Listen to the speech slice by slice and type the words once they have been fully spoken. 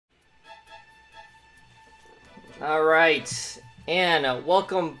Alright, and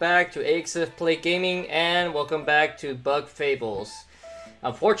welcome back to AXF Play Gaming, and welcome back to Bug Fables.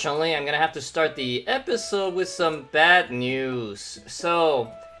 Unfortunately, I'm gonna have to start the episode with some bad news.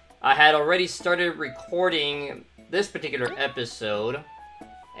 So, I had already started recording this particular episode,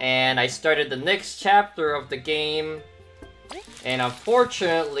 and I started the next chapter of the game, and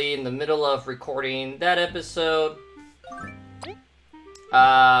unfortunately, in the middle of recording that episode,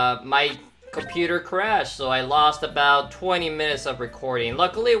 my computer crashed, so I lost about 20 minutes of recording.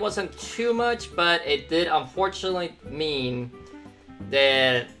 Luckily, it wasn't too much, but it did unfortunately mean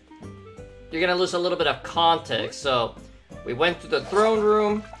that you're gonna lose a little bit of context. So, we went to the throne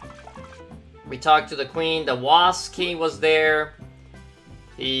room, we talked to the queen, the Wasp King was there,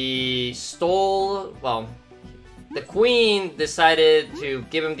 he stole, well, the queen decided to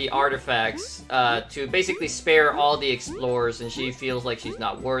give him the artifacts to basically spare all the explorers, and she feels like she's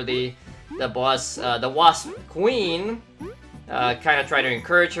not worthy. The Wasp Queen kind of tried to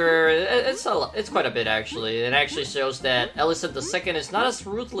encourage her. It's quite a bit, actually. It actually shows that Elisabeth II is not as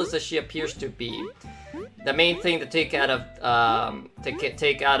ruthless as she appears to be. The main thing to take out of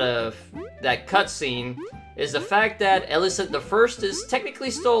that cutscene is the fact that Elisabeth I is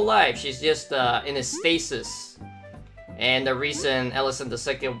technically still alive. She's just in a stasis. And the reason Elisabeth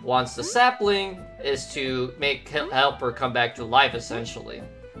II wants the sapling is to help her come back to life, essentially.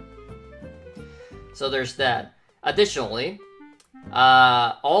 So there's that. Additionally,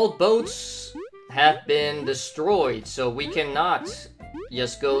 all boats have been destroyed, so we cannot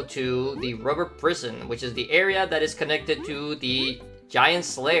just go to the rubber prison, which is the area that is connected to the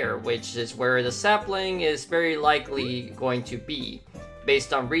Giant's Lair, which is where the sapling is very likely going to be,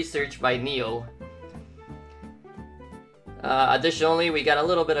 based on research by Neo. Additionally, we got a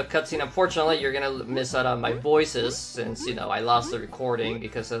little bit of cutscene. Unfortunately, you're gonna miss out on my voices, since, you know, I lost the recording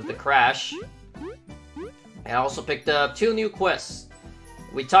because of the crash. I also picked up 2 new quests.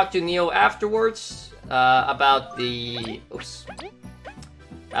 We talked to Neo afterwards about the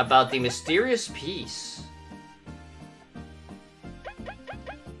mysterious piece.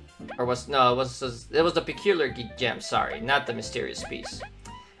 Or it was the peculiar gem. Sorry, not the mysterious piece.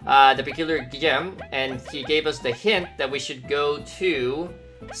 The peculiar gem, and he gave us the hint that we should go to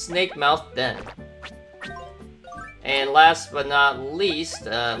Snake Mouth Den. And last but not least,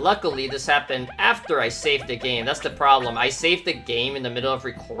 luckily this happened after I saved the game. That's the problem. I saved the game in the middle of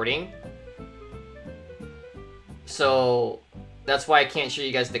recording. So that's why I can't show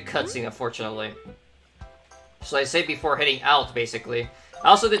you guys the cutscene, unfortunately. So I saved before heading out, basically. I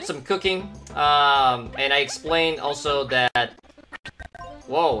also did some cooking, and I explained also that...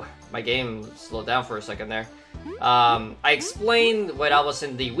 Whoa, my game slowed down for a second there. I explained when I was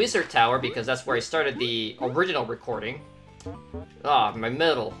in the Wizard Tower, because that's where I started the original recording. My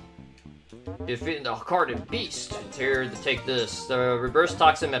medal. Defeating the Hardened Beast. It's here to take this. The reverse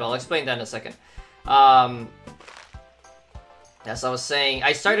toxin medal. I'll explain that in a second. As I was saying,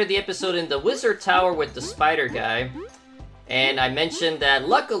 I started the episode in the Wizard Tower with the spider guy. And I mentioned that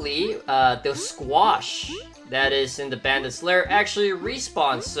luckily, the squash that is in the Bandit's Lair actually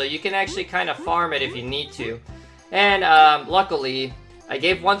respawns, so you can actually kind of farm it if you need to. And luckily, I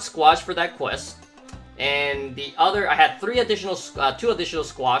gave 1 squash for that quest, and the other, I had 2 additional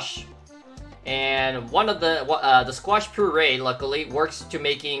squash, and one of the squash puree, luckily, works to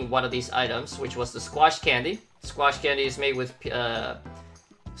making one of these items, which was the squash candy. Squash candy is made with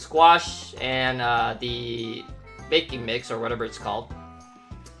squash and the baking mix, or whatever it's called.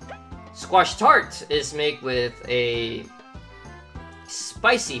 Squash tart is made with a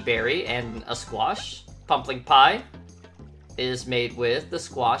spicy berry and a squash. Pumpkin pie is made with the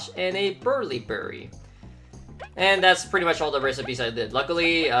squash and a burley berry. And that's pretty much all the recipes I did.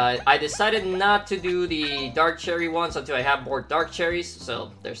 Luckily, I decided not to do the dark cherry ones until I have more dark cherries,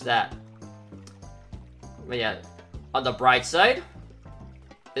 so there's that. But yeah, on the bright side,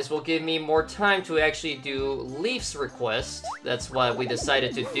 this will give me more time to actually do Leaf's request. That's what we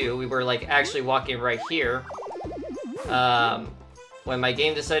decided to do. We were like actually walking right here. When my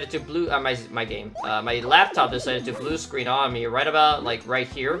game decided to my laptop decided to blue screen on me right about like right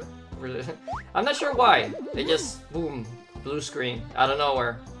here. I'm not sure why. It just, boom, blue screen out of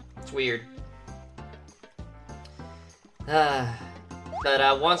nowhere. It's weird.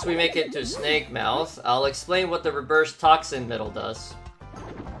 But once we make it to Snake Mouth, I'll explain what the reverse toxin medal does.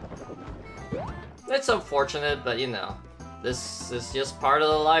 It's unfortunate, but you know, this is just part of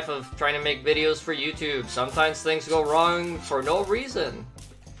the life of trying to make videos for YouTube. Sometimes things go wrong for no reason.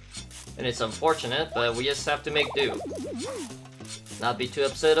 And it's unfortunate, but we just have to make do. Not be too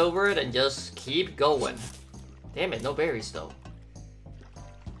upset over it and just keep going. Damn it, no berries though.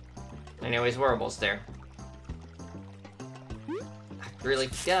 Anyways, we're almost there. Really,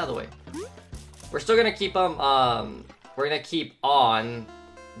 get out of the way. We're still gonna keep we're gonna keep on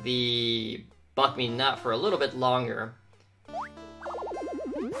the Buckmeat Nut for a little bit longer.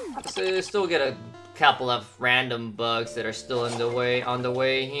 So still get a couple of random bugs that are still on the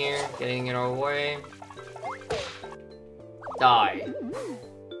way here, getting in our way. Die.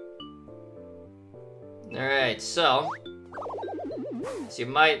 Alright, so as you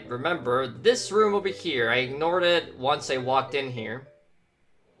might remember, this room over here, I ignored it once I walked in here.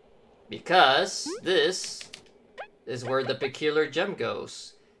 Because this is where the peculiar gem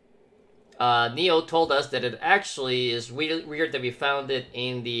goes. Neo told us that it actually is weird that we found it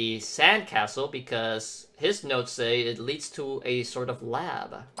in the sandcastle because his notes say it leads to a sort of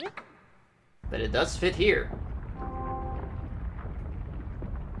lab. But it does fit here.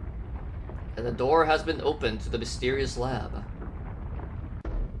 And the door has been opened to the mysterious lab.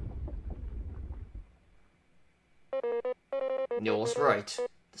 Neo was right.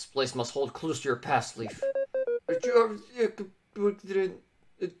 This place must hold clues to your past, Leaf.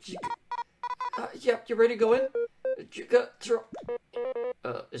 Yeah, you ready to go in?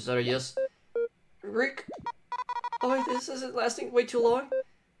 Is that a yes? Rick? Oh, this isn't lasting way too long?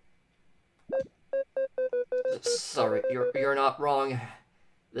 Sorry, you're not wrong.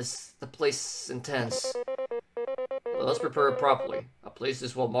 The place is intense. Well, let's prepare it properly. A place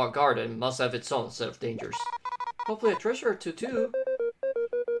this well guarded must have its own set of dangers. Hopefully a treasure or two, too.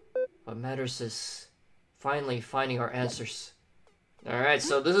 What matters is finally finding our answers. Alright,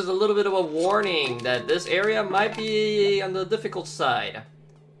 so this is a little bit of a warning that this area might be on the difficult side.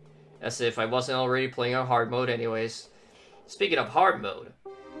 As if I wasn't already playing on hard mode anyways. Speaking of hard mode.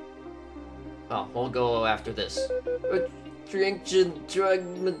 Oh, we'll go after this. I'm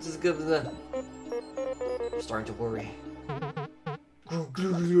starting to worry.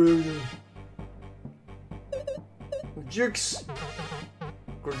 Jerks!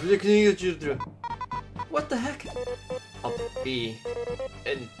 What the heck?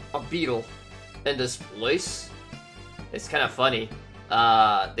 A beetle in this place? It's kind of funny.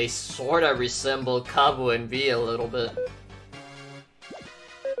 They sort of resemble Kabu and V a little bit.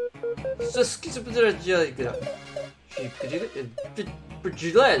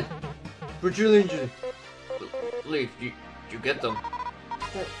 Leaf, you get them.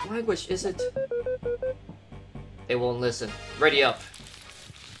 What language is it? They won't listen. Ready up.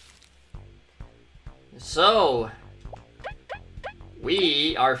 So,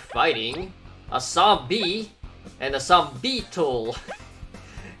 we are fighting a zombie and a zombie tool.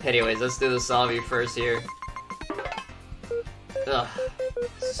 Anyways, let's do the zombie first here. Ugh,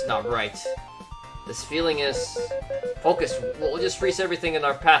 this is not right. This feeling is... Focus, we'll just freeze everything in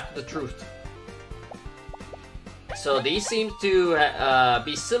our path to the truth. So these seem to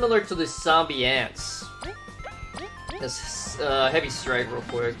be similar to the zombie ants. Let's heavy strike real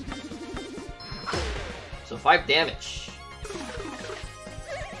quick. So 5 damage.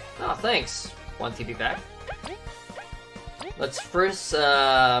 Oh, thanks. 1 TP back. Let's first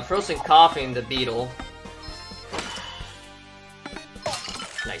frozen coughing the beetle.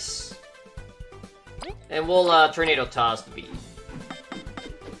 Nice. And we'll tornado toss the beetle.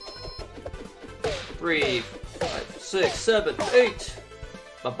 3, 5, 6, 7, 8.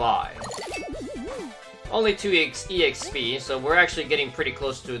 Bye-bye. Only 2 EXP, so we're actually getting pretty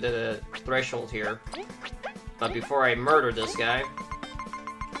close to the threshold here. But before I murder this guy...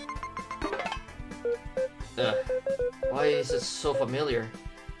 Ugh. Why is it so familiar?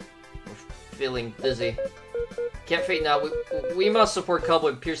 We're feeling dizzy. Can't fade now. We must support Cub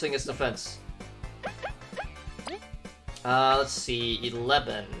in piercing his defense. Let's see.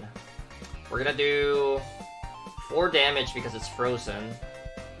 11. We're gonna do 4 damage because it's frozen.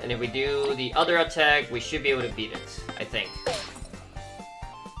 And if we do the other attack, we should be able to beat it, I think.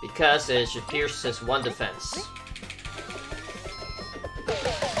 Because it should pierce his 1 defense.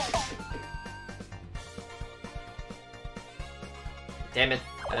 Damn it.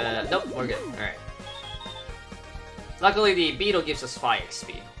 Nope, we're good. Alright. Luckily, the beetle gives us 5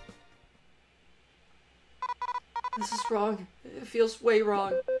 XP. This is wrong. It feels way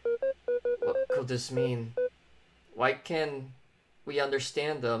wrong. What could this mean? Why can't we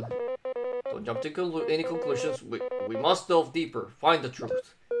understand them? Don't jump to any conclusions. We must delve deeper. Find the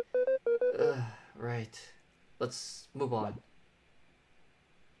truth. Right. Let's move on.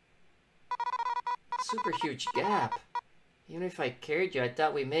 Super huge gap. Even if I carried you, I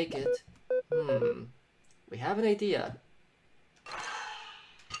thought we'd make it. We have an idea.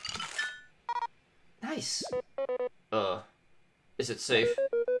 Nice. Is it safe?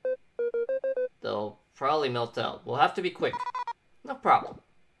 They'll probably melt out. We'll have to be quick. No problem.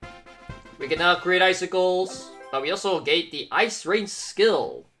 We can now create icicles. But we also get the Ice Rain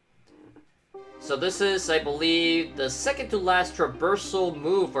skill. So this is, I believe, the second to last traversal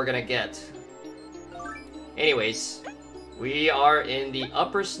move we're gonna get. Anyways, we are in the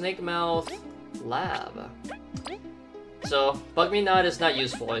Upper Snakemouth lab. So Bug-Me-Not is not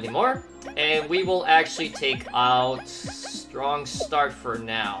useful anymore, and we will actually take out Strong Start for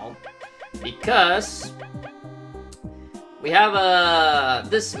now, because we have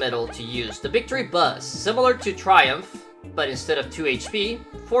this medal to use, the Victory Buzz, similar to Triumph, but instead of 2 HP,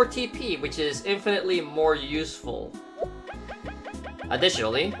 4 TP, which is infinitely more useful.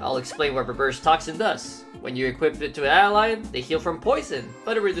 Additionally, I'll explain what Reverse Toxin does. When you equip it to an ally, they heal from poison,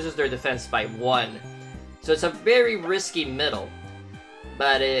 but it reduces their defense by 1. So it's a very risky medal,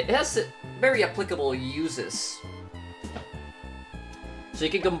 but it has very applicable uses. So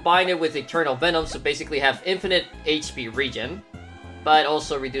you can combine it with Eternal Venom, so basically have infinite HP regen, but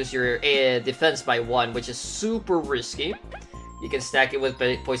also reduce your defense by 1, which is super risky. You can stack it with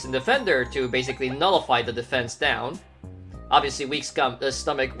Poison Defender to basically nullify the defense down. Obviously, Weak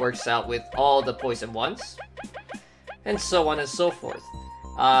Stomach works out with all the poison ones, and so on and so forth.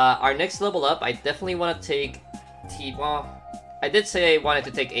 Our next level up, I definitely want to take well, I did say I wanted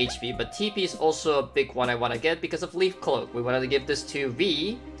to take HP, but TP is also a big one I want to get because of Leaf Cloak. We wanted to give this to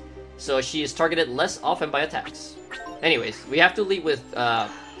V, so she is targeted less often by attacks. Anyways, we have to lead with, we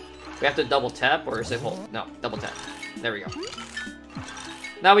have to double tap, or is it hold? No, double tap. There we go.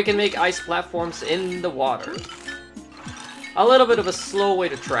 Now we can make ice platforms in the water. A little bit of a slow way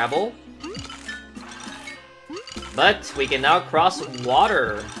to travel, but we can now cross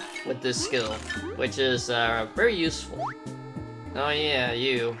water with this skill, which is very useful. Oh yeah,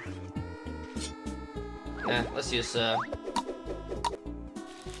 you. Yeah, let's use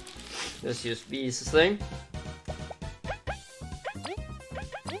V's thing.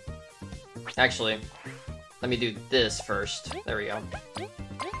 Actually, let me do this first. There we go.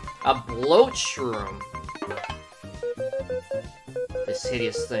 A bloat shroom. This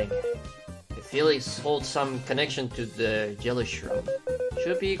hideous thing. I feel it holds some connection to the jelly shroom.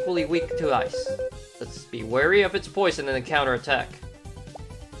 Should be equally weak to ice. Let's be wary of its poison and counter attack.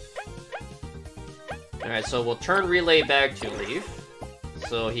 Alright, so we'll turn Relay back to Leaf,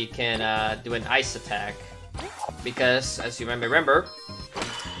 so he can do an ice attack. Because, as you might remember,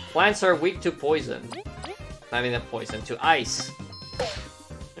 plants are weak to poison. I mean, not poison, to ice.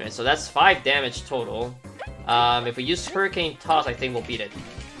 Alright, so that's 5 damage total. If we use Hurricane Toss, I think we'll beat it.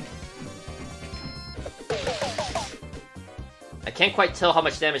 I can't quite tell how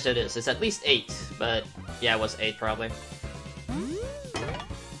much damage that is. It's at least 8, but yeah, it was 8 probably.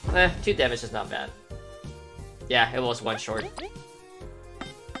 2 damage is not bad. Yeah, it was 1 short.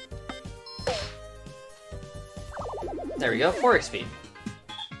 There we go, 4 XP.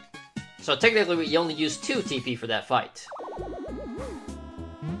 So technically we only used 2 TP for that fight.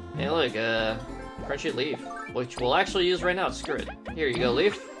 Hey look, Crunchy Leaf, which we'll actually use right now, screw it. Here you go,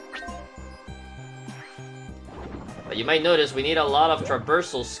 Leaf. But you might notice we need a lot of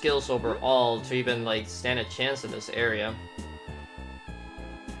traversal skills overall to even, like, stand a chance in this area.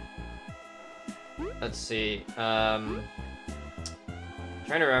 Let's see, trying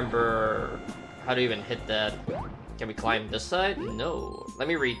to remember how to even hit that. Can we climb this side? No. Let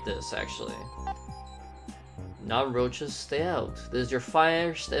me read this, actually. Non-roaches, stay out. This is your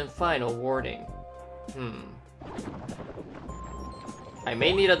first and final warning. I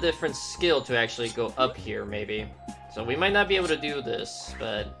may need a different skill to actually go up here, maybe. So we might not be able to do this,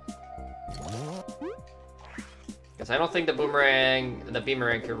 but... because I don't think the boomerang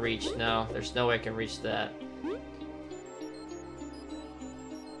can reach. No, there's no way I can reach that.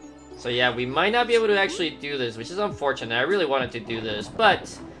 So yeah, we might not be able to actually do this, which is unfortunate. I really wanted to do this,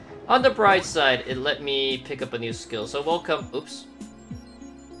 but on the bright side, it let me pick up a new skill. So welcome. Oops.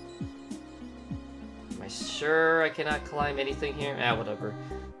 Am I sure I cannot climb anything here? Ah, whatever.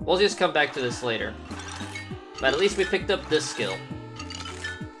 We'll just come back to this later. But at least we picked up this skill.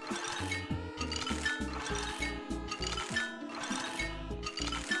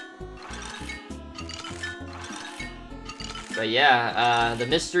 But yeah, the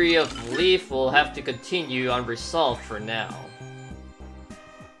mystery of Leaf will have to continue unresolved for now.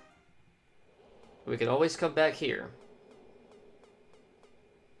 We can always come back here.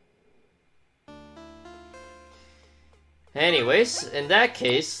 Anyways, in that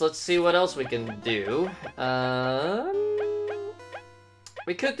case, let's see what else we can do.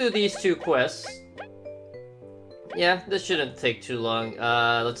 We could do these 2 quests. Yeah, this shouldn't take too long.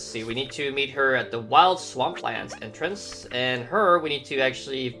 Let's see, we need to meet her at the Wild Swamplands entrance, and her we need to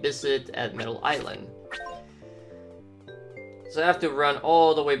actually visit at Middle Island. So I have to run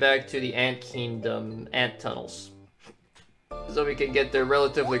all the way back to the Ant Kingdom, Ant Tunnels. So we can get there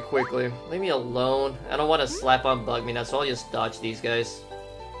relatively quickly. Leave me alone. I don't want to slap on Bugmina, so I'll just dodge these guys.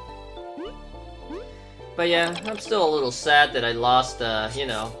 But yeah, I'm still a little sad that I lost, you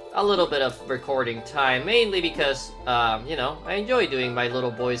know, a little bit of recording time. Mainly because, you know, I enjoy doing my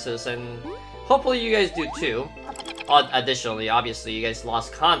little voices, and hopefully you guys do too. Additionally, obviously, you guys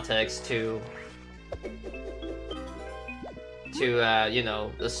lost context to you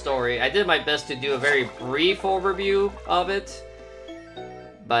know, the story. I did my best to do a very brief overview of it,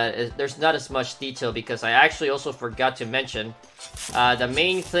 but there's not as much detail because I actually also forgot to mention the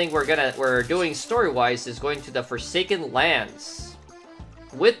main thing we're doing story-wise is going to the Forsaken Lands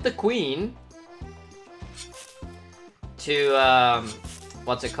with the Queen to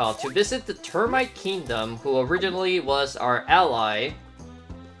what's it called? To visit the Termite Kingdom, who originally was our ally,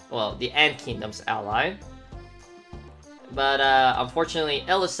 well, the Ant Kingdom's ally. But unfortunately,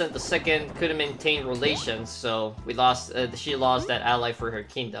 Alicent II couldn't maintain relations, so we lost. She lost that ally for her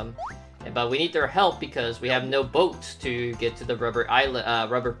kingdom. But we need their help because we have no boat to get to the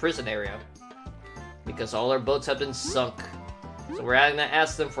rubber prison area, because all our boats have been sunk. So we're gonna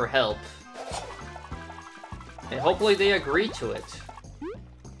ask them for help, and hopefully they agree to it.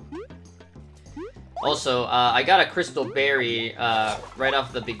 Also, I got a crystal berry right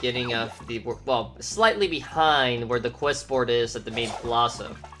off the beginning of the, well, slightly behind where the quest board is at the main plaza.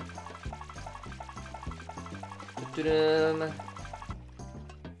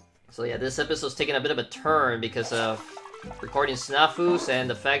 So yeah, this episode's taking a bit of a turn because of recording snafus and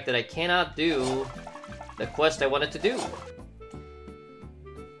the fact that I cannot do the quest I wanted to do.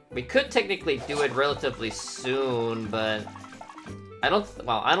 We could technically do it relatively soon, but I don't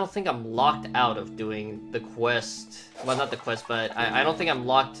think I'm locked out of doing the quest. Well, not the quest, but I don't think I'm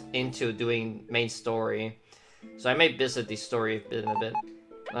locked into doing main story. So I may visit the story in a bit.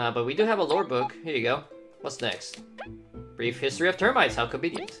 But we do have a lore book. Here you go. What's next? Brief history of termites. How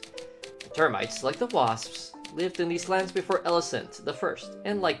convenient. Termites, like the wasps, lived in these lands before Alicent I,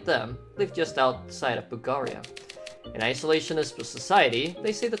 and like them, lived just outside of Bulgaria. In isolationist society,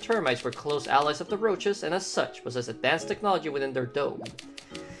 they say the termites were close allies of the roaches and as such possess advanced technology within their dome.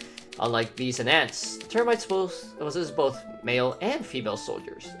 Unlike bees and ants, termites possess both male and female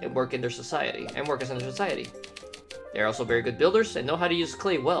soldiers and work in their society. They are also very good builders and know how to use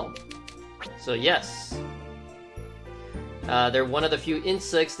clay well. So yes, they're one of the few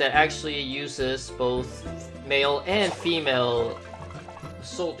insects that actually uses both male and female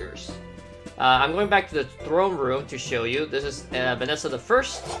soldiers. I'm going back to the throne room to show you. This is Vanessa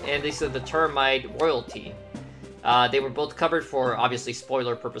I, and this is the termite royalty. They were both covered for, obviously,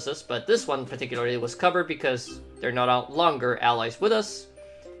 spoiler purposes, but this one particularly was covered because they're not longer allies with us.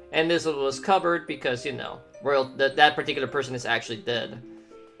 And this one was covered because, you know, that particular person is actually dead.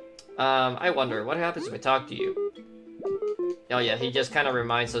 I wonder, what happens if I talk to you? Oh yeah, he just kind of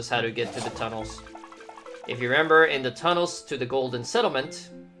reminds us how to get to the tunnels. If you remember, in the tunnels to the Golden Settlement,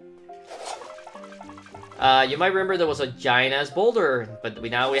 you might remember there was a giant-ass boulder, but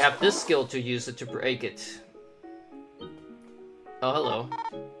now we have this skill to use it to break it. Oh, hello.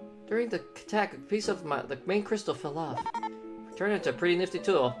 During the attack, a piece of the main crystal fell off. Turned into a pretty nifty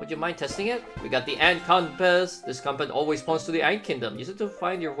tool. Would you mind testing it? We got the Ant Compass. This compass always points to the Ant Kingdom. Use it to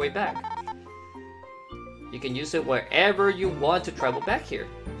find your way back. You can use it wherever you want to travel back here.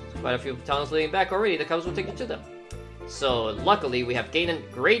 There's quite a few tunnels leading back already. The compass will take you to them. So, luckily, we have gained a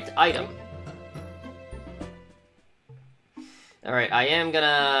great item. Alright, I am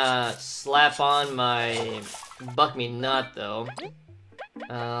gonna slap on my Buck Me Nut, though.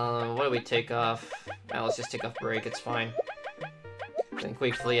 What do we take off? Well, let's just take off break, it's fine. Then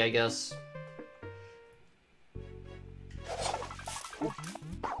quick flee, I guess.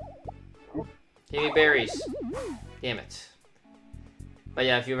 Give me berries. Damn it. But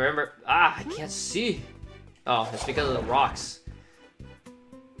yeah, if you remember... Ah, I can't see! Oh, it's because of the rocks.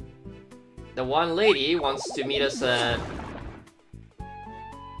 The one lady wants to meet us at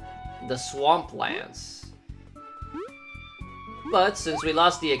the Swamplands. But since we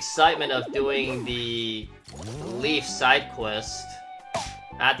lost the excitement of doing the Leaf side quest...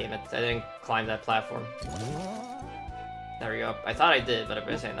 Ah, damn it. I didn't climb that platform. There we go. I thought I did, but I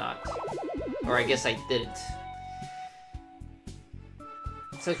guess I not. Or I guess I didn't.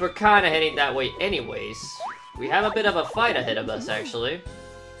 Since we're kind of heading that way anyways, we have a bit of a fight ahead of us, actually.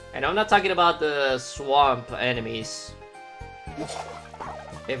 And I'm not talking about the swamp enemies.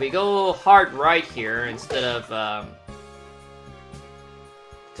 If we go hard right here, instead of,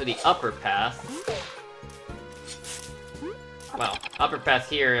 to the upper path, Well, upper path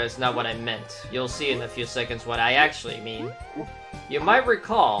here is not what I meant. You'll see in a few seconds what I actually mean. You might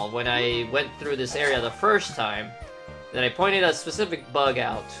recall when I went through this area the first time that I pointed a specific bug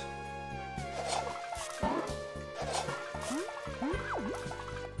out.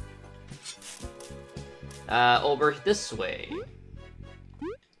 Over this way.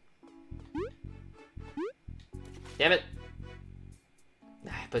 Damn it!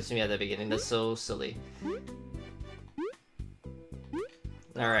 It puts me at the beginning, that's so silly.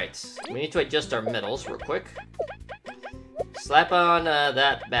 Alright, we need to adjust our medals real quick. Slap on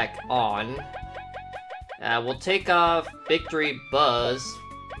that back on. We'll take off Victory Buzz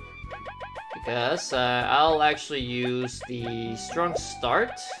because I'll actually use the Strong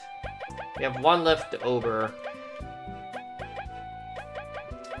Start. We have one left over.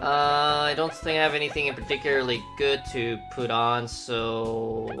 I don't think I have anything in particularly good to put on,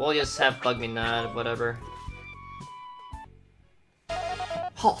 so we'll just have Bug Me Not, whatever.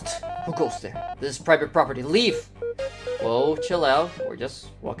 Halt! Who goes there? This is private property. Leave! Whoa, chill out. We're just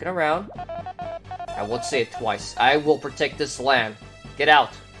walking around. I won't say it twice. I will protect this land. Get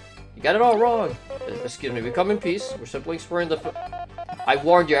out. You got it all wrong. Excuse me, we come in peace. We're simply exploring the... I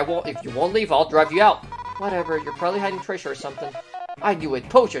warned you, if you won't leave, I'll drive you out. Whatever, you're probably hiding treasure or something. I knew it.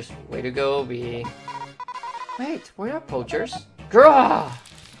 Poachers. Way to go, B. Wait, we're not poachers. Grah!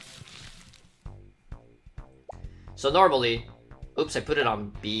 So normally... Oops, I put it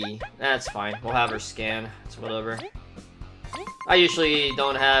on B. That's fine. We'll have her scan. It's whatever. I usually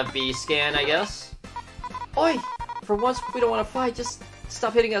don't have B scan, I guess. Oi! For once, we don't want to fight. Just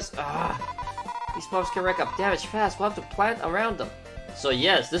stop hitting us. These mobs can rack up damage fast. We'll have to plant around them. So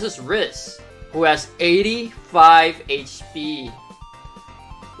yes, this is Riz, who has 85 HP.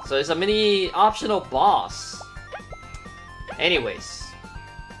 So it's a mini optional boss. Anyways.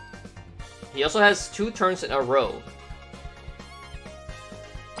 He also has 2 turns in a row.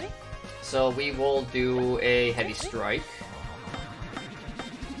 So we will do a heavy strike.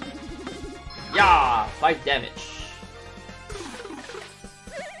 Yeah, 5 damage.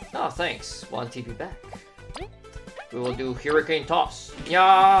 Oh, thanks. 1 TP back. We will do Hurricane Toss.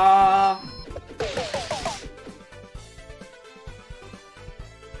 Yeah.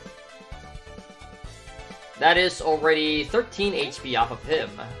 That is already 13 HP off of him.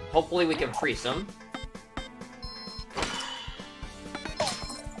 Hopefully we can freeze him.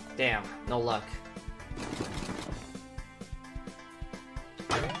 Damn, no luck.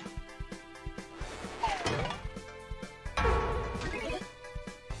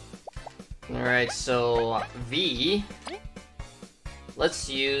 Alright, so V. Let's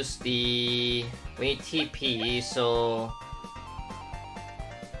use the... We need TP, so...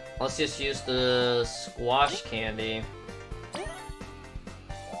 Let's just use the squash candy.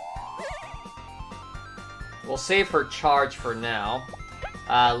 We'll save her charge for now.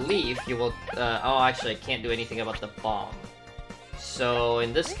 Leaf, you will... oh, actually, I can't do anything about the bomb. So,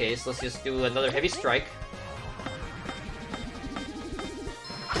 in this case, let's just do another heavy strike.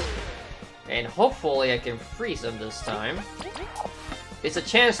 And hopefully I can freeze him this time. It's a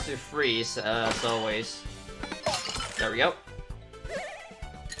chance to freeze, as always. There we go.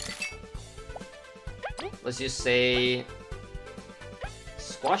 Let's just say...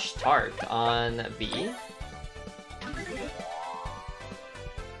 Squash Tart on B.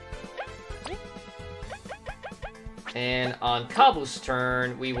 And on Kabu's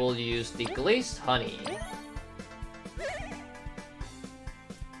turn, we will use the Glazed Honey.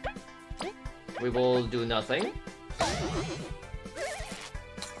 We will do nothing.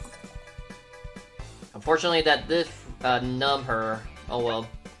 Unfortunately, that did numb her. Oh well.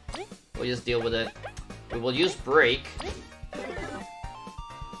 We'll just deal with it. We will use Break.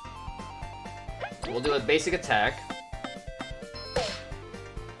 We'll do a basic attack.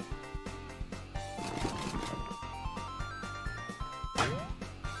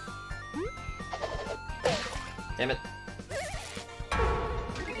 Damn it.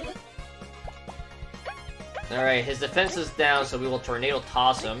 Alright, his defense is down, so we will Tornado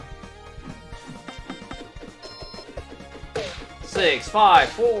Toss him. 6, 5,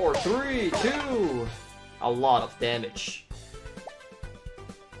 4, 3, 2. A lot of damage.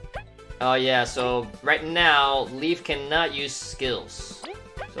 Oh yeah, so right now, Leaf cannot use skills.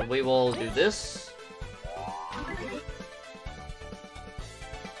 So we will do this.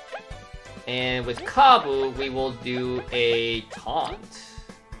 And with Kabu, we will do a taunt.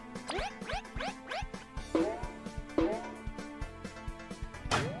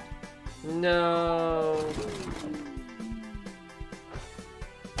 No.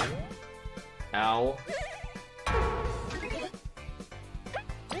 Ow.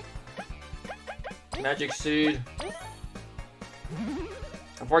 Magic Seed.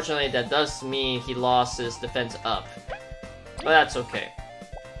 Unfortunately, that does mean he lost his defense up. But that's okay.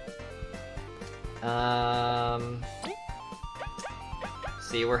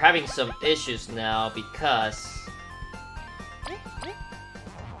 See, we're having some issues now because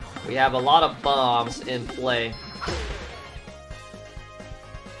we have a lot of bombs in play.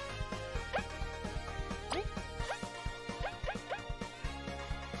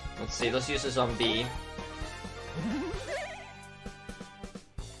 Let's see, let's use this on B.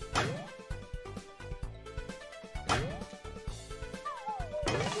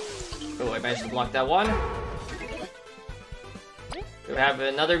 Oh, I managed to block that one. We have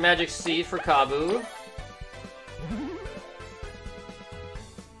another magic seed for Kabu.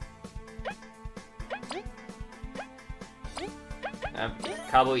 Have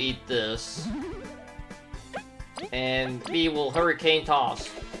Kabu eat this. And B will Hurricane Toss.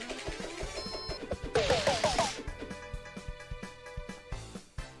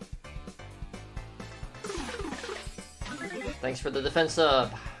 Thanks for the defense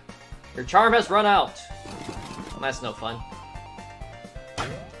up. Your charm has run out. Well, that's no fun.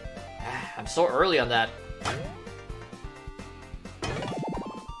 I'm so early on that.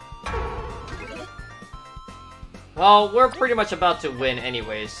 Well, we're pretty much about to win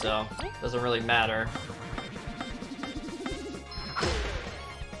anyway, so it doesn't really matter.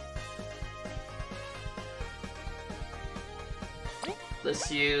 Let's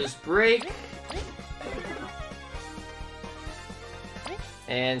use Break.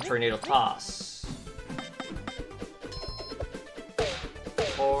 And Tornado Toss.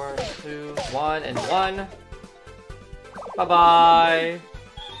 4, 2, 1, and 1. Bye-bye!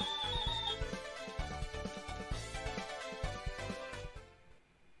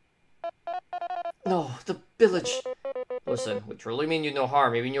 No, the village! Listen, we truly mean you no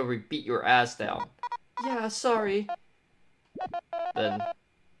harm, even you'll beat your ass down. Yeah, sorry. Then,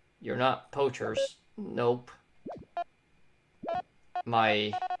 you're not poachers. Nope.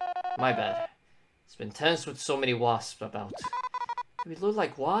 My bad. It's been tense with so many wasps about. Do we look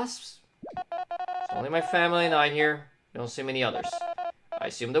like wasps? It's only my family and I here. Don't see many others. I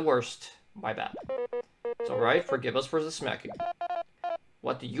assume the worst. My bad. It's alright, forgive us for the smacking.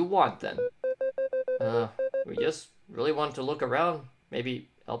 What do you want then? We just really want to look around. Maybe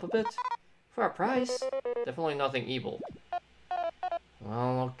help a bit? For a price? Definitely nothing evil.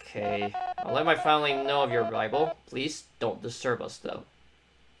 Well, okay. I'll let my family know of your arrival. Please don't disturb us, though.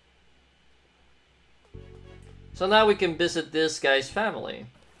 So now we can visit this guy's family.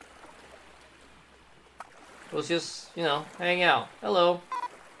 We'll just, you know, hang out. Hello.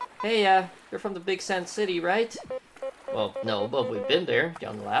 Hey, you're from the Big Sand City, right? Well, no, but we've been there,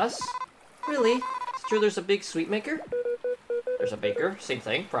 young lass. Really? It's true there's a big sweet maker? There's a baker, same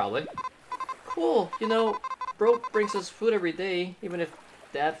thing, probably. Cool, you know, bro brings us food every day, even if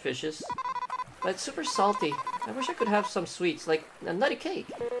Dad fishes. But it's super salty. I wish I could have some sweets, like a nutty cake.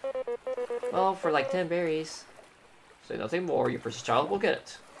 Well, for like 10 berries. Say nothing more, your precious child will get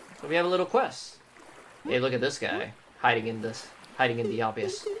it. So we have a little quest. Hey, look at this guy, hiding in the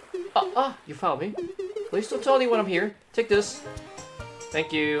obvious. You found me. Please don't tell anyone I'm here. Take this.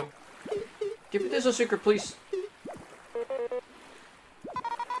 Thank you. Give this a secret, please.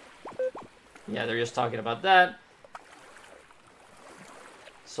 Yeah, they're just talking about that.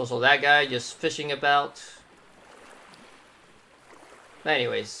 So that guy just fishing about.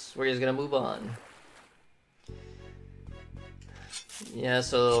 Anyways, we're just gonna move on. Yeah,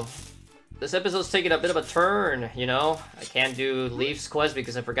 so this episode's taking a bit of a turn, you know? I can't do Leaf's quest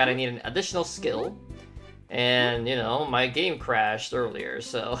because I forgot I need an additional skill. And, you know, my game crashed earlier,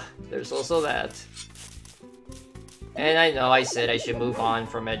 so there's also that. And I know I said I should move on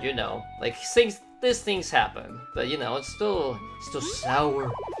from it, you know. Like, these things happen. But, you know, it's still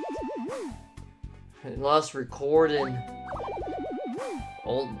sour. I lost recording.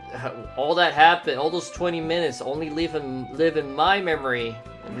 All that happened, all those 20 minutes only live in my memory.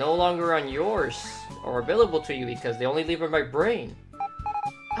 And no longer on yours. Or available to you because they only live in my brain.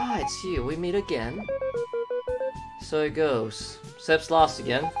 Ah, it's you. We meet again. So it goes. Seb's lost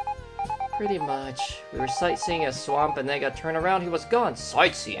again. Pretty much. We were sightseeing a swamp and then got turned around. He was gone.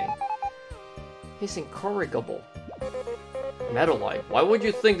 Sightseeing? He's incorrigible. Meadowlight. Why would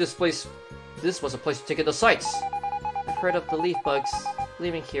you think this was a place to take in the sights? I've heard of the leaf bugs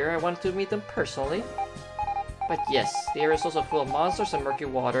living here. I wanted to meet them personally. But yes, the area is also full of monsters and murky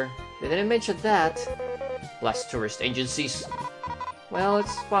water. They didn't mention that. Blast tourist agencies. Well,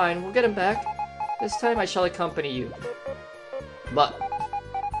 it's fine. We'll get him back. This time I shall accompany you. But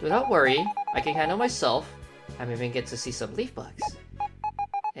do not worry. I can handle myself. I may even get to see some leaf bugs.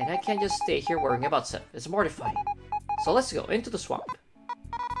 And I can't just stay here worrying about Seth. It's mortifying. So let's go into the swamp.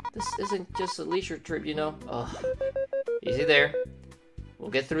 This isn't just a leisure trip, you know. Ugh. Easy there. We'll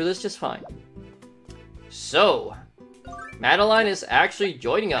get through this just fine. So, Madeline is actually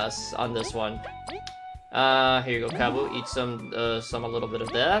joining us on this one. Here you go, Kabu. Eat some a little bit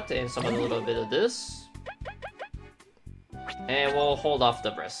of that, and some a little bit of this. And we'll hold off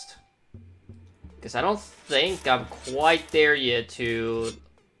the rest. Because I don't think I'm quite there yet to...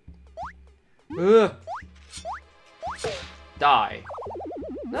 die.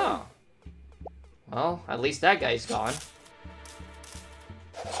 No. Well, at least that guy's gone.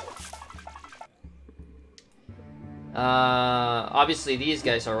 Obviously these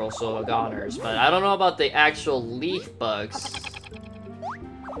guys are also goners, but I don't know about the actual leaf bugs.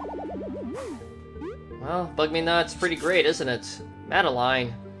 Well, Bug Me Nut's pretty great, isn't it?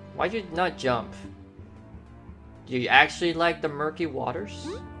 Madeline, why'd you not jump? Do you actually like the murky waters?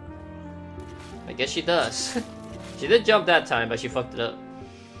 I guess she does. She did jump that time, but she fucked it up.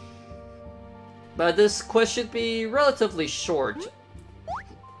 But this quest should be relatively short.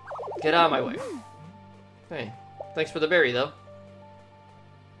 Get out of my way. Hey, thanks for the berry, though.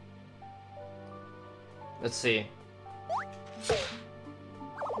 Let's see.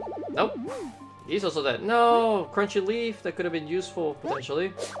 Nope. He's also dead. No! Crunchy leaf, that could have been useful,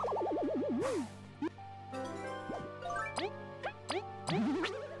 potentially.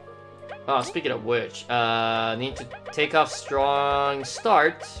 Oh, speaking of which, need to take off strong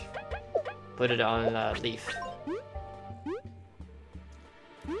start. Put it on leaf.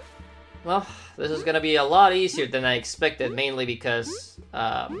 Well, this is gonna be a lot easier than I expected, mainly because,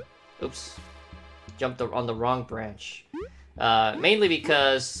 oops, jumped on the wrong branch. Mainly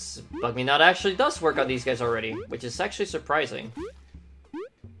because Bug Me Nut actually does work on these guys already, which is actually surprising.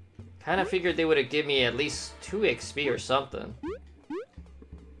 Kinda figured they would have given me at least 2 XP or something.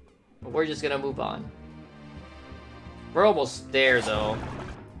 But we're just gonna move on. We're almost there though,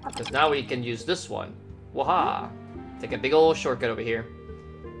 because now we can use this one. Waha! Take a big old shortcut over here.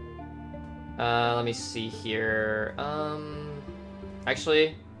 Let me see here.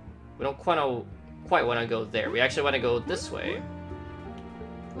 Actually, we don't quite want to go there. We actually want to go this way.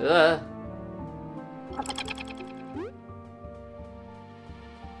 Ugh.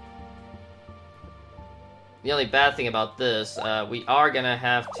 The only bad thing about this, we are gonna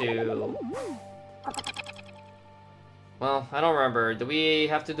have to... Well, I don't remember. Do we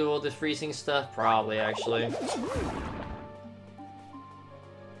have to do all this freezing stuff? Probably, actually.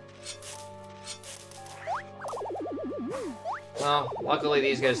 Well, luckily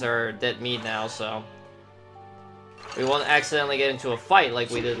these guys are dead meat now, so... we won't accidentally get into a fight like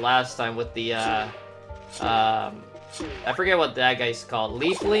we did last time with the, I forget what that guy's called.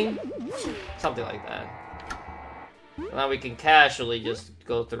 Leafling? Something like that. Now we can casually just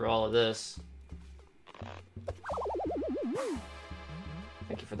go through all of this.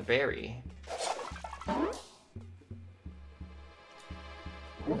 Thank you for the berry.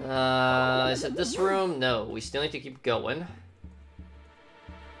 Is it this room? No, we still need to keep going.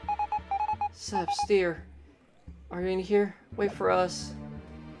 Seb, steer. Are you in here? Wait for us.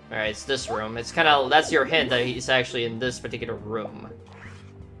 Alright, it's this room. It's kinda, that's your hint that he's actually in this particular room.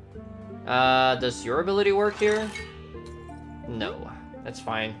 Does your ability work here? No. That's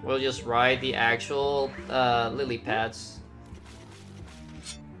fine. We'll just ride the actual, lily pads.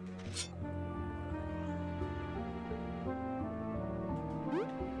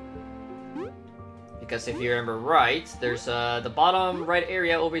 Because if you remember right, there's, the bottom right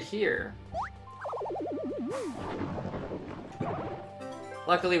area over here.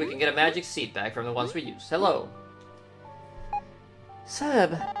 Luckily, we can get a magic seed back from the ones we used. Hello.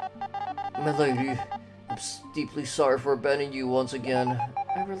 Seb. My lady, I'm deeply sorry for abandoning you once again.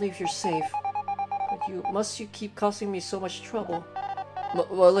 I believe you're safe. But you keep causing me so much trouble.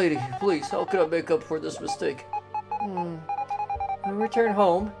 My lady, please, how can I make up for this mistake? When we return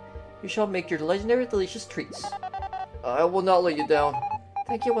home, you shall make your legendary delicious treats. I will not let you down.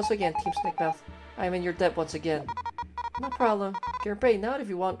 Thank you once again, Team Snackemouth. I am in your debt once again. No problem. You can pay now if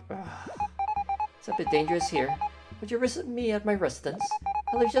you want. It's a bit dangerous here. Would you visit me at my residence?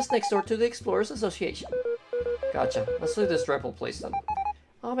 I live just next door to the Explorers Association. Gotcha. Let's leave this dreadful place then.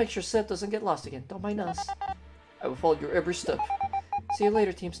 I'll make sure Seb doesn't get lost again. Don't mind us. I will follow your every step. See you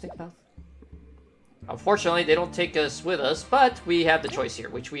later, Team Snackemouth. Unfortunately, they don't take us with us, but we have the choice here,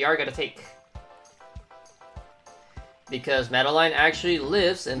 which we are gonna take. Because Madeline actually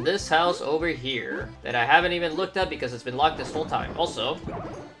lives in this house over here that I haven't even looked at because it's been locked this whole time. Also,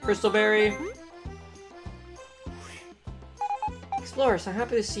 Crystalberry. Explorers, I'm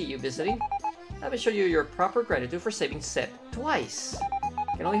happy to see you visiting. Let me show you your proper gratitude for saving Seb twice.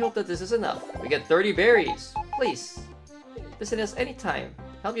 I can only hope that this is enough. We get 30 berries. Please, visit us anytime.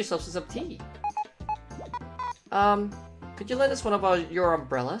 Help yourself to some tea. Could you lend us one of your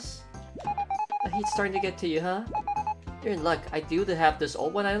umbrellas? The heat's starting to get to you, huh? You're in luck. I do have this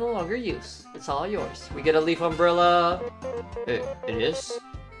old one I no longer use. It's all yours. We get a leaf umbrella. It is?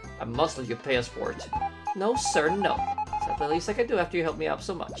 I must let you pay us for it. No, sir, no. That's the least I can do after you helped me out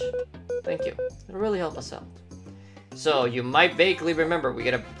so much. Thank you. It'll really help us out. So, you might vaguely remember we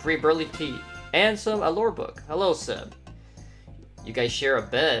get a free burley tea and a lore book. Hello, Seb. You guys share a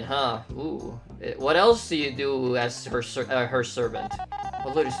bed, huh? Ooh. What else do you do as her servant?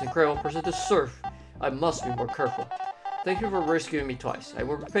 My lady's an incredible person to serve. I must be more careful. Thank you for rescuing me twice. I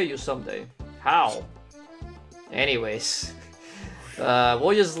will repay you someday. How? Anyways.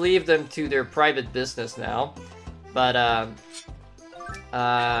 We'll just leave them to their private business now. But,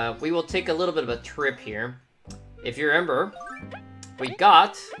 we will take a little bit of a trip here. If you remember, we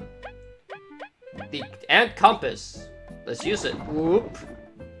got the ant compass. Let's use it. Whoop.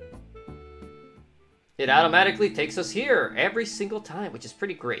 It automatically takes us here every single time, which is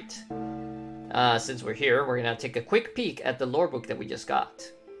pretty great. Since we're here, we're gonna take a quick peek at the lore book that we just got.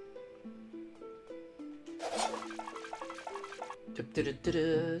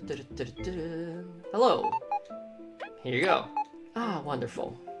 Hello. Here you go. Ah,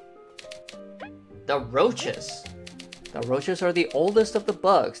 wonderful. The roaches. The roaches are the oldest of the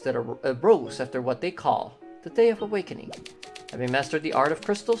bugs that arose after what they call the Day of Awakening. Having mastered the art of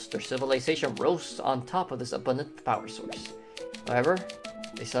crystals, their civilization rose on top of this abundant power source. However,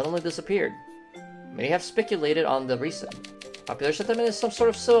 they suddenly disappeared. Many have speculated on the reason. Popular sentiment is some sort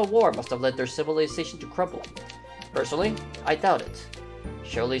of civil war must have led their civilization to crumble. Personally, I doubt it.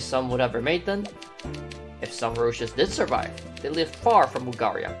 Surely some would have remained then. If some roaches did survive, they lived far from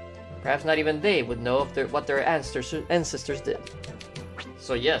Bulgaria. Perhaps not even they would know what their ancestors did.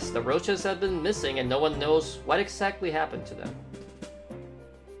 So yes, the roaches have been missing and no one knows what exactly happened to them.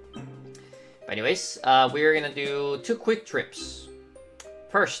 But anyways, we're gonna do 2 quick trips.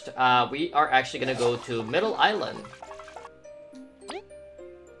 First, we are actually gonna go to Middle Island.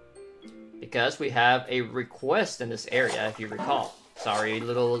 Because we have a request in this area, if you recall. Sorry,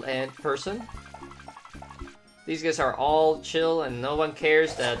 little ant person. These guys are all chill and no one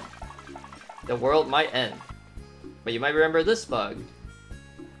cares that the world might end. But you might remember this bug.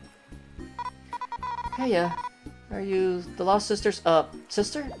 Hey, are you the Lost Sister's,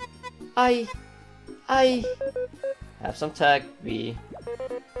 sister? I have some tech, we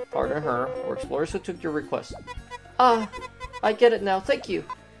pardon her, or explorers who took your request. Ah, I get it now, thank you.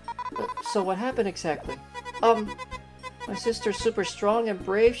 So what happened exactly? My sister's super strong and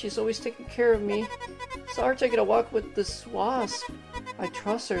brave, she's always taking care of me. Saw her taking a walk with this wasp. I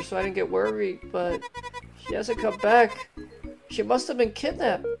trust her so I didn't get worried, but she hasn't come back. She must have been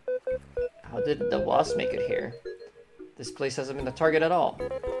kidnapped. How did the wasp make it here? This place hasn't been a target at all.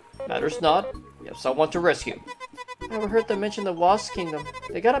 Matters not, we have someone to rescue. I overheard them mention the Wasp Kingdom.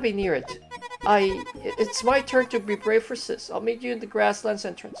 They gotta be near it. It's my turn to be brave for sis. I'll meet you in the grasslands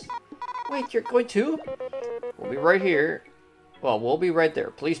entrance. Wait, you're going too? We'll be right here. Well, we'll be right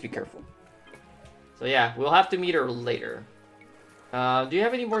there. Please be careful. So yeah, we'll have to meet her later. Do you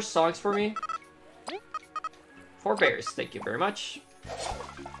have any more songs for me? 4 bears, thank you very much.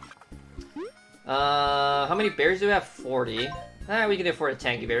 How many berries do we have? 40. Ah, we can afford a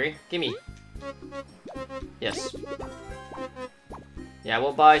tangy berry. Gimme. Yes. Yeah,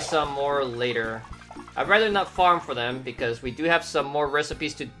 we'll buy some more later. I'd rather not farm for them because we do have some more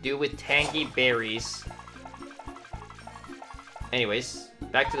recipes to do with tangy berries. Anyways,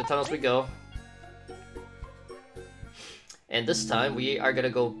 back to the tunnels we go. And this time we are gonna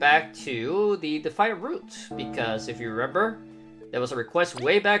go back to the Defiant Route because if you remember, there was a request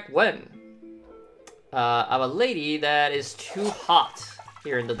way back when of a lady that is too hot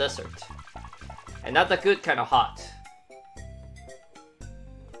here in the desert. And not the good kind of hot.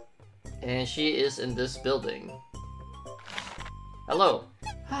 And she is in this building. Hello.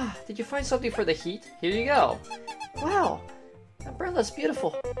 Ah, did you find something for the heat? Here you go. Wow, umbrella's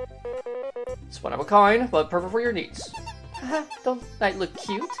beautiful. It's one of a kind, but perfect for your needs. Haha, don't I look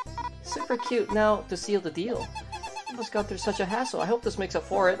cute? Super cute. Now, to seal the deal. I must gone through such a hassle. I hope this makes up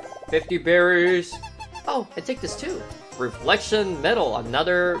for it. 50 berries. Oh, and take this too. Reflection metal.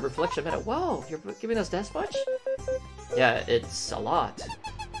 Another reflection metal. Whoa, you're giving us that much? Yeah, it's a lot.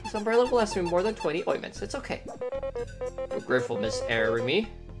 This umbrella will last me more than 20 ointments. It's okay. We're grateful, Miss Arimi.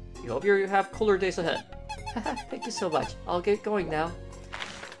 We hope you have cooler days ahead. Thank you so much. I'll get going now.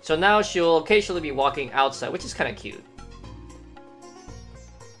 So now she'll occasionally be walking outside, which is kind of cute.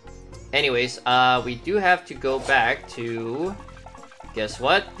 Anyways, we do have to go back to guess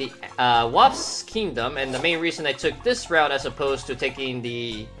what? The Wasp's Kingdom, and the main reason I took this route as opposed to taking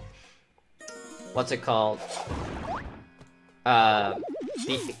the... what's it called?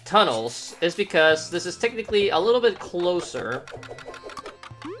 The tunnels, is because this is technically a little bit closer.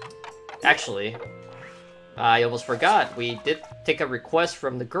 Actually, I almost forgot. We did take a request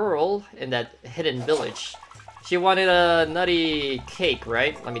from the girl in that hidden village. She wanted a nutty cake,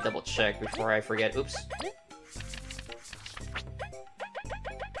 right? Let me double check before I forget. Oops.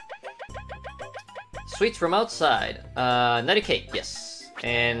 Sweets from outside. Nutty cake, yes.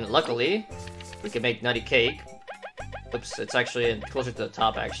 And luckily, we can make nutty cake. Oops, it's actually closer to the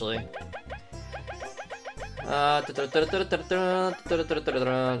top, actually. Nutty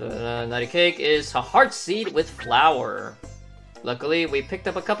cake is a heart seed with flour. Luckily, we picked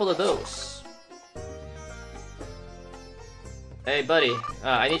up a couple of those. Hey, buddy,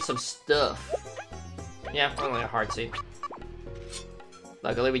 I need some stuff. Yeah, only a heart seed.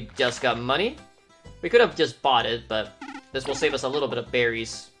 Luckily, we just got money. We could have just bought it, but this will save us a little bit of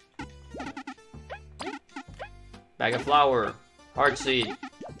berries. Bag of flour. Heart seed.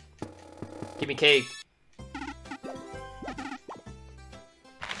 Give me cake.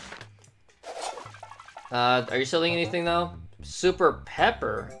 Are you selling anything now? Super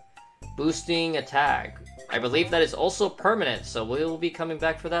pepper. Boosting attack. I believe that is also permanent, so we'll be coming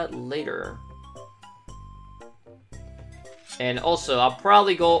back for that later. And also, I'll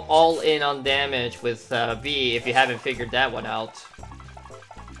probably go all in on damage with V if you haven't figured that one out.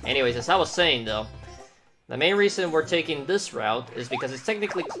 Anyways, as I was saying though, the main reason we're taking this route is because it's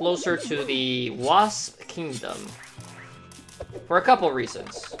technically closer to the Wasp Kingdom. For a couple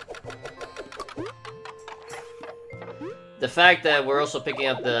reasons. The fact that we're also picking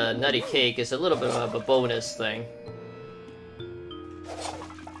up the nutty cake is a little bit of a bonus thing.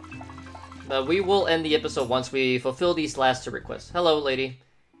 But we will end the episode once we fulfill these last two requests. Hello, lady.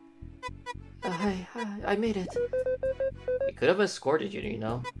 Hi, I made it. We could have escorted you, you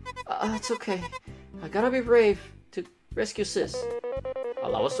know. It's okay. I gotta be brave to rescue Sis.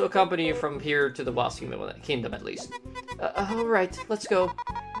 Allow us to accompany you from here to the Wasp Kingdom, at least. Alright, let's go.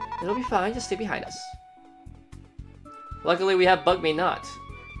 It'll be fine, just stay behind us. Luckily, we have Bug Me Not.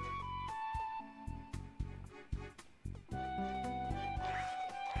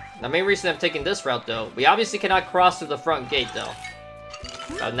 The main reason I'm taking this route, though, we obviously cannot cross through the front gate, though.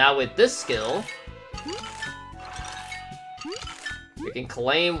 But now with this skill, we can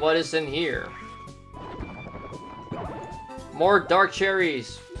claim what is in here. More dark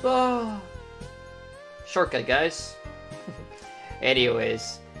cherries. Oh. Shortcut, guys.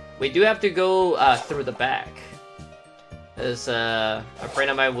 Anyways, we do have to go through the back. As a friend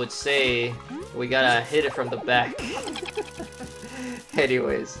of mine would say, we gotta hit it from the back.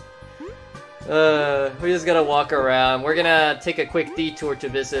 Anyways, we just gotta walk around. We're gonna take a quick detour to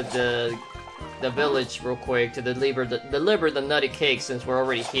visit the village real quick to deliver the nutty cake since we're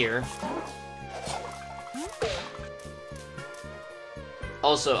already here.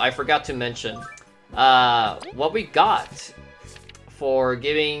 Also, I forgot to mention what we got for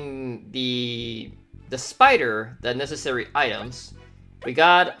giving the spider the necessary items. We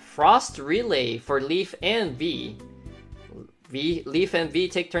got Frost Relay for Leaf and V. Leaf and V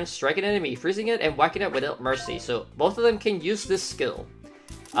take turns striking an enemy, freezing it, and whacking it without mercy. So both of them can use this skill.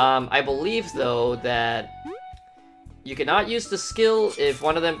 I believe, though, that you cannot use the skill if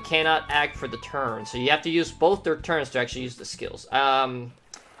one of them cannot act for the turn. So you have to use both their turns to actually use the skills.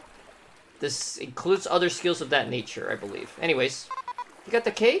 This includes other skills of that nature, I believe. Anyways, you got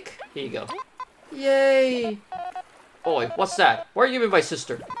the cake? Here you go. Yay! Oi, what's that? Why are you with my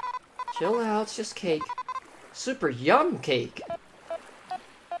sister? Chill out, it's just cake. Super yum cake.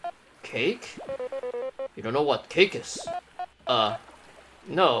 Cake? You don't know what cake is?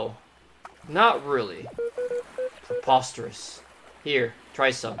 No. Not really. Preposterous. Here,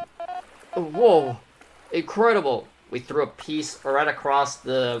 try some. Oh, whoa! Incredible! We threw a piece right across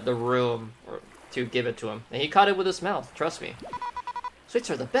the room to give it to him. And he caught it with his mouth, trust me.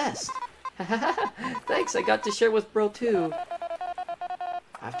 Sweets are the best! Thanks, I got to share with bro too.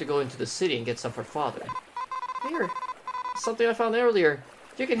 I have to go into the city and get some for father. Here, something I found earlier.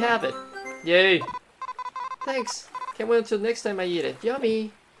 You can have it. Yay! Thanks. Can't wait until next time I eat it.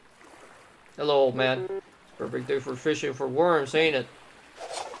 Yummy! Hello, old man. It's a perfect day for fishing for worms, ain't it?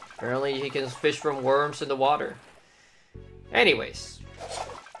 Apparently he can fish from worms in the water. Anyways,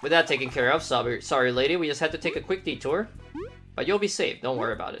 with that taken care of, sorry lady, we just had to take a quick detour. But you'll be safe, don't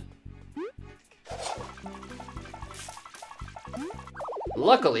worry about it.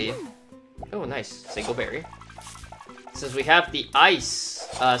 Luckily, oh nice, single berry. Since we have the ice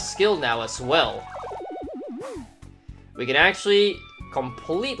skill now as well, we can actually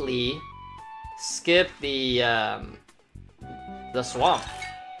completely skip the swamp.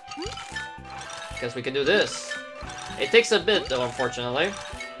 Because we can do this. It takes a bit though, unfortunately.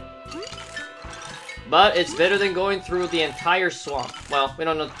 But it's better than going through the entire swamp. Well, we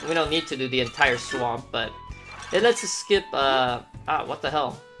don't need to do the entire swamp, but it lets us skip what the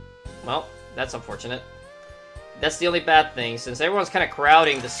hell? Well, that's unfortunate. That's the only bad thing, since everyone's kind of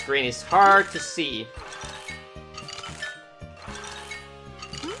crowding the screen, it's hard to see.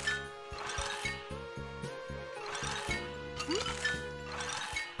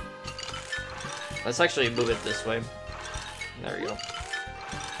 Let's actually move it this way. There we go.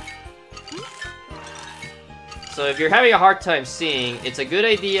 So if you're having a hard time seeing, it's a good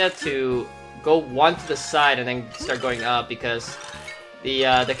idea to go one to the side and then start going up, because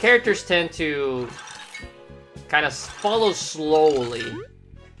the characters tend to kind of follow slowly.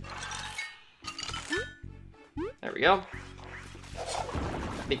 There we go.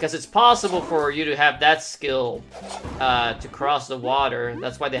 Because it's possible for you to have that skill to cross the water.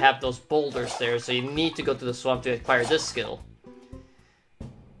 That's why they have those boulders there, so you need to go to the swamp to acquire this skill.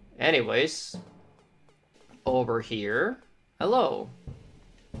 Anyways, over here. Hello.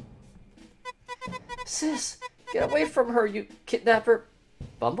 Sis, get away from her, you kidnapper.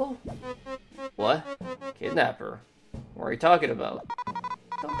 Bumble? What? Kidnapper. What are you talking about?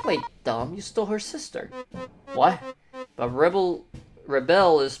 Don't play dumb, you stole her sister. What? But Rebel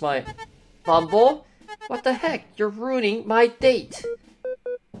is my... Bumble? What the heck? You're ruining my date.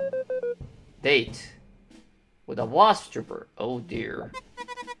 Date? With a wasp trooper? Oh dear.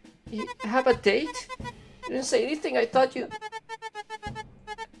 You have a date? You didn't say anything, I thought you...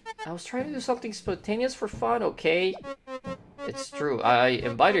 I was trying to do something spontaneous for fun, okay? It's true, I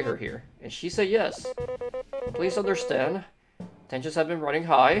invited her here, and she said yes. Please understand, tensions have been running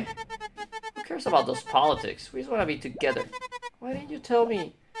high. Who cares about those politics? We just want to be together. Why didn't you tell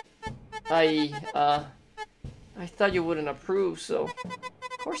me? I thought you wouldn't approve, so...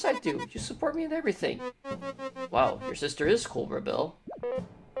 Of course I do, you support me in everything. Wow, your sister is cool, Rebel.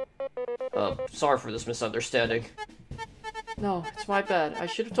 Sorry for this misunderstanding. No, it's my bad. I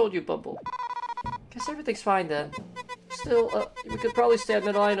should have told you, Bumble. Guess everything's fine then. Still, we could probably stay at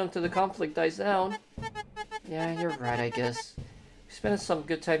middle item till the conflict dies down. Yeah, you're right, I guess. We spent some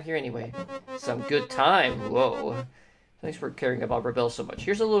good time here anyway. Some good time? Whoa. Thanks for caring about Rebel so much.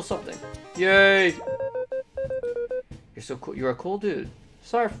 Here's a little something. Yay! You're so cool. You're a cool dude.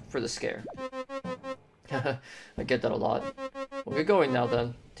 Sorry for the scare. I get that a lot. We'll get going now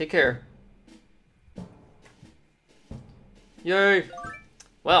then. Take care. Yay!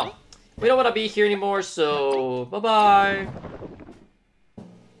 Well, we don't want to be here anymore, so bye-bye!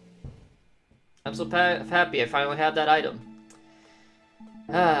 I'm so happy I finally have that item.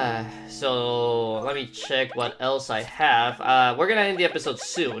 So let me check what else I have. We're gonna end the episode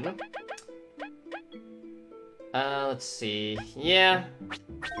soon. Let's see. Yeah.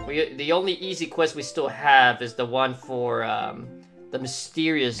 The only easy quest we still have is the one for the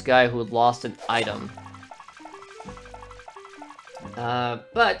mysterious guy who lost an item.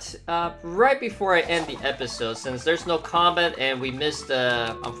 But right before I end the episode, since there's no combat and we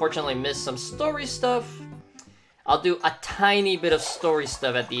unfortunately missed some story stuff, I'll do a tiny bit of story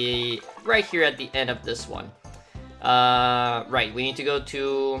stuff right here at the end of this one. Right, we need to go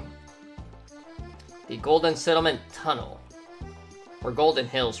to the Golden Settlement Tunnel. Or Golden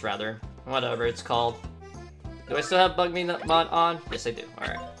Hills, rather. Whatever it's called. Do I still have Bug Me mod on? Yes, I do.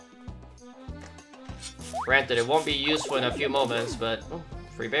 Alright. Granted, it won't be useful in a few moments, but... Oh,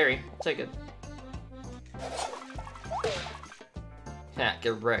 free berry. I'll take it. Ha,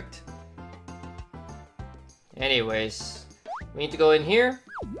 get wrecked. Anyways, we need to go in here.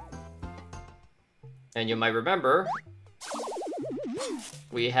 And you might remember,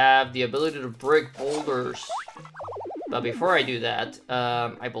 we have the ability to break boulders. But before I do that,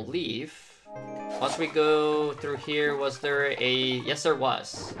 I believe, once we go through here, was there a... Yes, there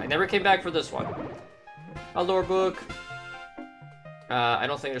was. I never came back for this one. A lore book. I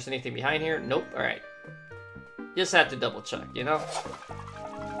don't think there's anything behind here. Nope, alright. Just had to double check, you know?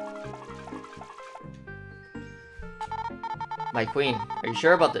 My queen, are you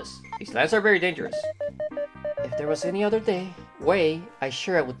sure about this? These lands are very dangerous. If there was any other way, I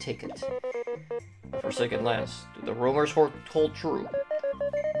sure I would take it. Forsaken lands. Do the rumors hold true?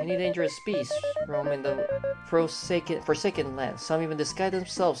 Many dangerous beasts roam in the forsaken lands. Some even disguise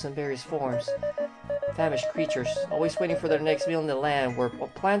themselves in various forms. Famished creatures, always waiting for their next meal in the land where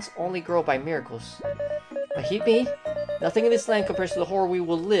plants only grow by miracles. But heed me, nothing in this land compares to the horror we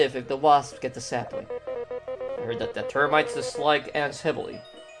will live if the wasps get the sapling. I heard that the termites dislike ants heavily.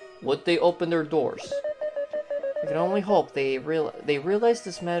 Would they open their doors? We can only hope they realize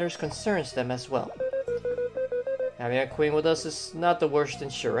this matter concerns them as well. Having a queen with us is not the worst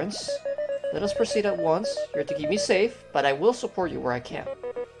insurance. Let us proceed at once. You're to keep me safe, but I will support you where I can.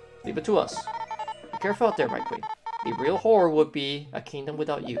 Leave it to us. Be careful out there, my queen. The real horror would be a kingdom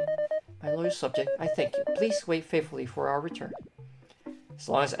without you. My loyal subject, I thank you. Please wait faithfully for our return. As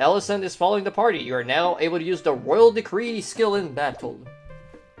long as Alicent is following the party, you are now able to use the Royal Decree skill in battle.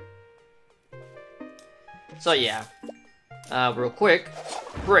 So yeah, real quick,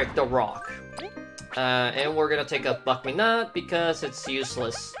 break the rock. And we're gonna take up Buck Me Not because it's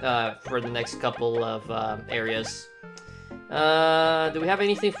useless for the next couple of areas. Do we have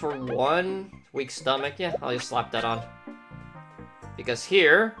anything for one? Weak stomach? Yeah, I'll just slap that on. Because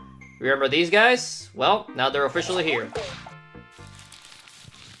here, remember these guys? Well, now they're officially here.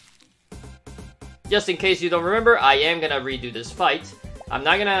 Just in case you don't remember, I am gonna redo this fight. I'm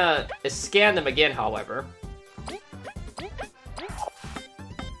not gonna scan them again, however.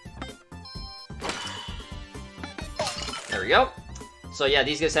 There we go. So yeah,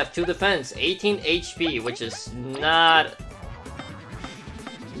 these guys have 2 defense, 18 HP, which is not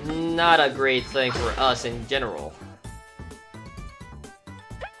a great thing for us in general.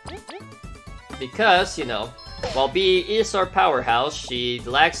 Because, you know, while B is our powerhouse, she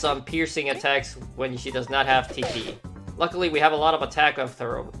lacks on piercing attacks when she does not have TP. Luckily, we have a lot of attack with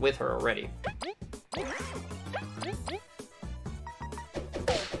her already.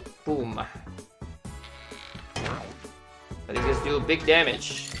 Boom. But these guys do big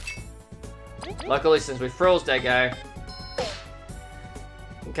damage. Luckily, since we froze that guy,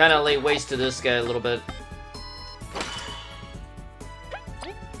 we kind of lay waste to this guy a little bit.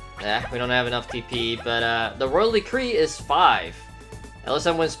 We don't have enough TP, but the Royal Decree is 5.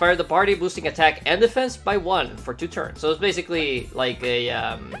 Alicent will inspire the party, boosting attack and defense by 1 for 2 turns. So it's basically like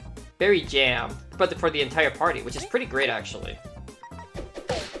a berry jam, but for the entire party, which is pretty great actually.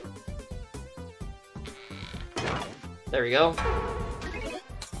 There we go.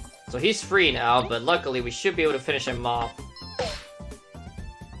 So he's free now, but luckily we should be able to finish him off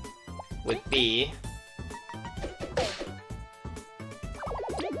with B.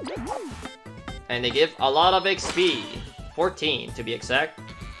 And they give a lot of XP. 14 to be exact.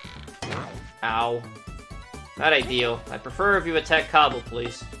 Ow. Not ideal. I'd prefer if you attack Cabo,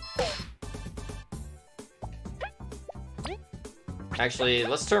 please. Actually,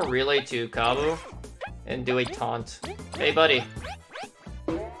 let's turn Relay to Cabo and do a taunt. Hey, buddy.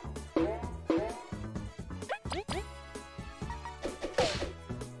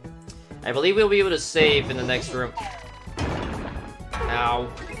 I believe we'll be able to save in the next room.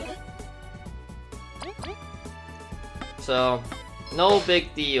 Ow. So, no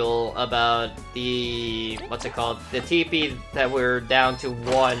big deal about the, what's it called, the TP that we're down to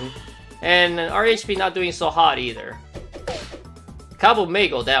 1. And our HP not doing so hot either. Cabo may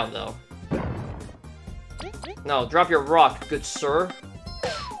go down though. No, drop your rock, good sir.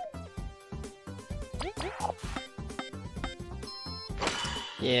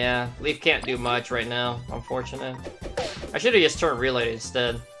 Yeah, Leaf can't do much right now, unfortunate. I should have just turned Relay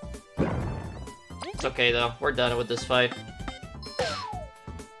instead. It's okay though, we're done with this fight.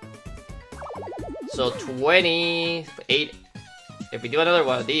 So 28. If we do another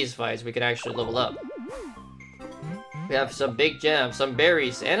one of these fights, we can actually level up. We have some big gems, some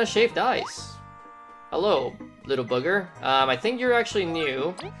berries, and a shaved ice. Hello, little booger. I think you're actually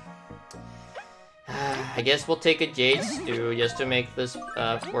new. I guess we'll take a Jade Stew just to make this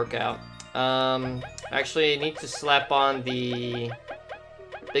work out. Actually, I need to slap on the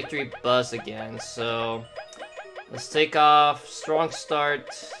Victory Buzz again, so let's take off Strong Start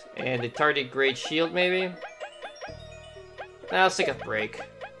and the Tardy Great Shield, maybe? Now let's take a break.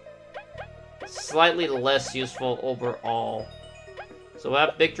 Slightly less useful overall. So we'll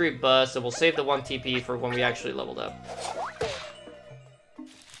have Victory Buzz, and we'll save the 1 TP for when we actually leveled up.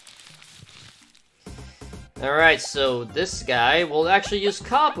 Alright, so this guy will actually use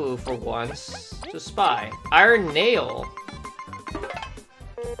Kapu for once to spy. Iron Nail.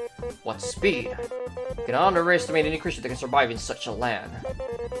 What speed! You can underestimate any creature that can survive in such a land.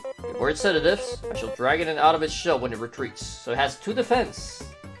 Reward sedatives, I shall drag it out of its shell when it retreats. So it has 2 defense,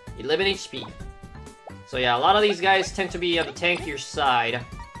 11 HP. So yeah, a lot of these guys tend to be on the tankier side.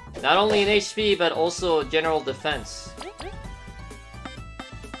 Not only in HP, but also general defense.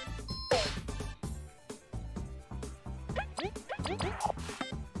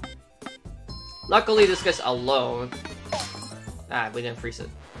 Luckily, this guy's alone. Ah, we didn't freeze it.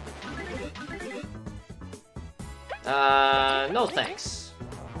 No thanks.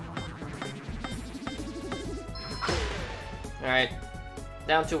 Alright.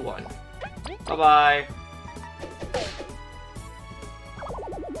 Down to 1. Bye-bye.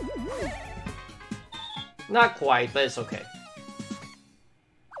 Not quite, but it's okay.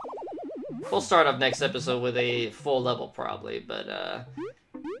 We'll start off next episode with a full level probably, but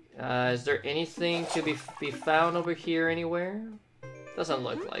is there anything to be found over here anywhere? Doesn't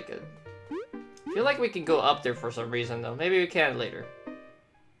look like it. I feel like we can go up there for some reason though. Maybe we can later.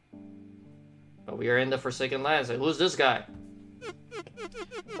 But we are in the Forsaken Lands. Like, who's this guy?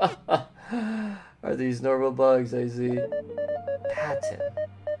 Are these normal bugs I see? Patton.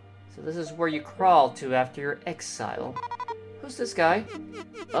 So this is where you crawl to after your exile. Who's this guy?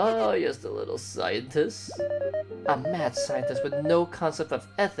 Oh, yes, the little scientist. A mad scientist with no concept of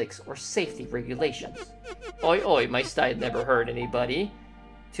ethics or safety regulations. Oi, oi, my style never hurt anybody.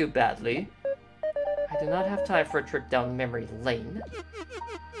 Too badly. I do not have time for a trip down memory lane.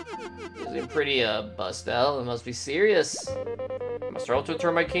 You seem pretty, bust out. It must be serious. I must travel to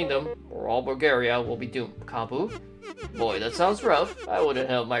return my kingdom, or all Bulgaria will be doomed. Kabu? Boy, that sounds rough. I wouldn't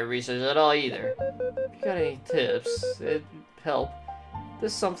help my research at all either. If you got any tips, it'd help.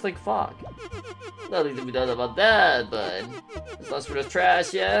 There's something fog. Nothing to be done about that, but as long as for the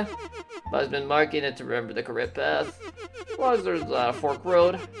trash, yeah? I've been marking it to remember the correct path. As long as there's a fork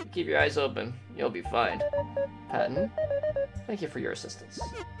road, keep your eyes open. You'll be fine. Patton, thank you for your assistance.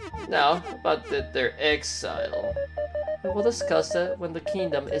 Now, about their exile. We'll discuss that when the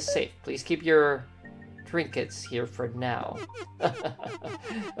kingdom is safe. Please keep your trinkets here for now.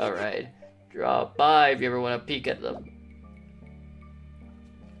 Alright. Drop by if you ever want to peek at them.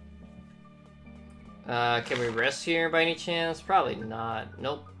 Can we rest here by any chance? Probably not.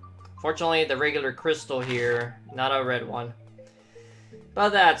 Nope. Fortunately, the regular crystal here, not a red one. But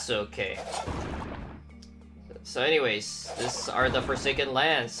that's okay. So anyways, these are the Forsaken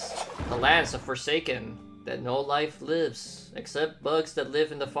Lands. The lands of Forsaken, that no life lives, except bugs that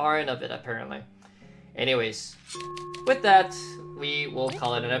live in the far end of it, apparently. Anyways, with that, we will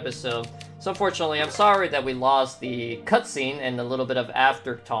call it an episode. So unfortunately, I'm sorry that we lost the cutscene and a little bit of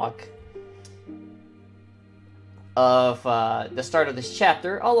after talk of the start of this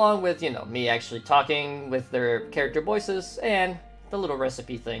chapter, along with, you know, me actually talking with their character voices and the little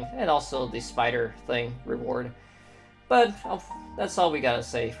recipe thing, and also the spider thing reward. But that's all we gotta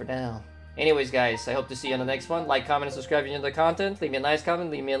say for now. Anyways, guys, I hope to see you on the next one. Like, comment, and subscribe if you enjoy the content. Leave me a nice comment,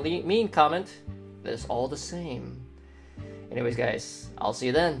 leave me a mean comment. It's all the same. Anyways, guys, I'll see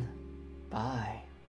you then. Bye.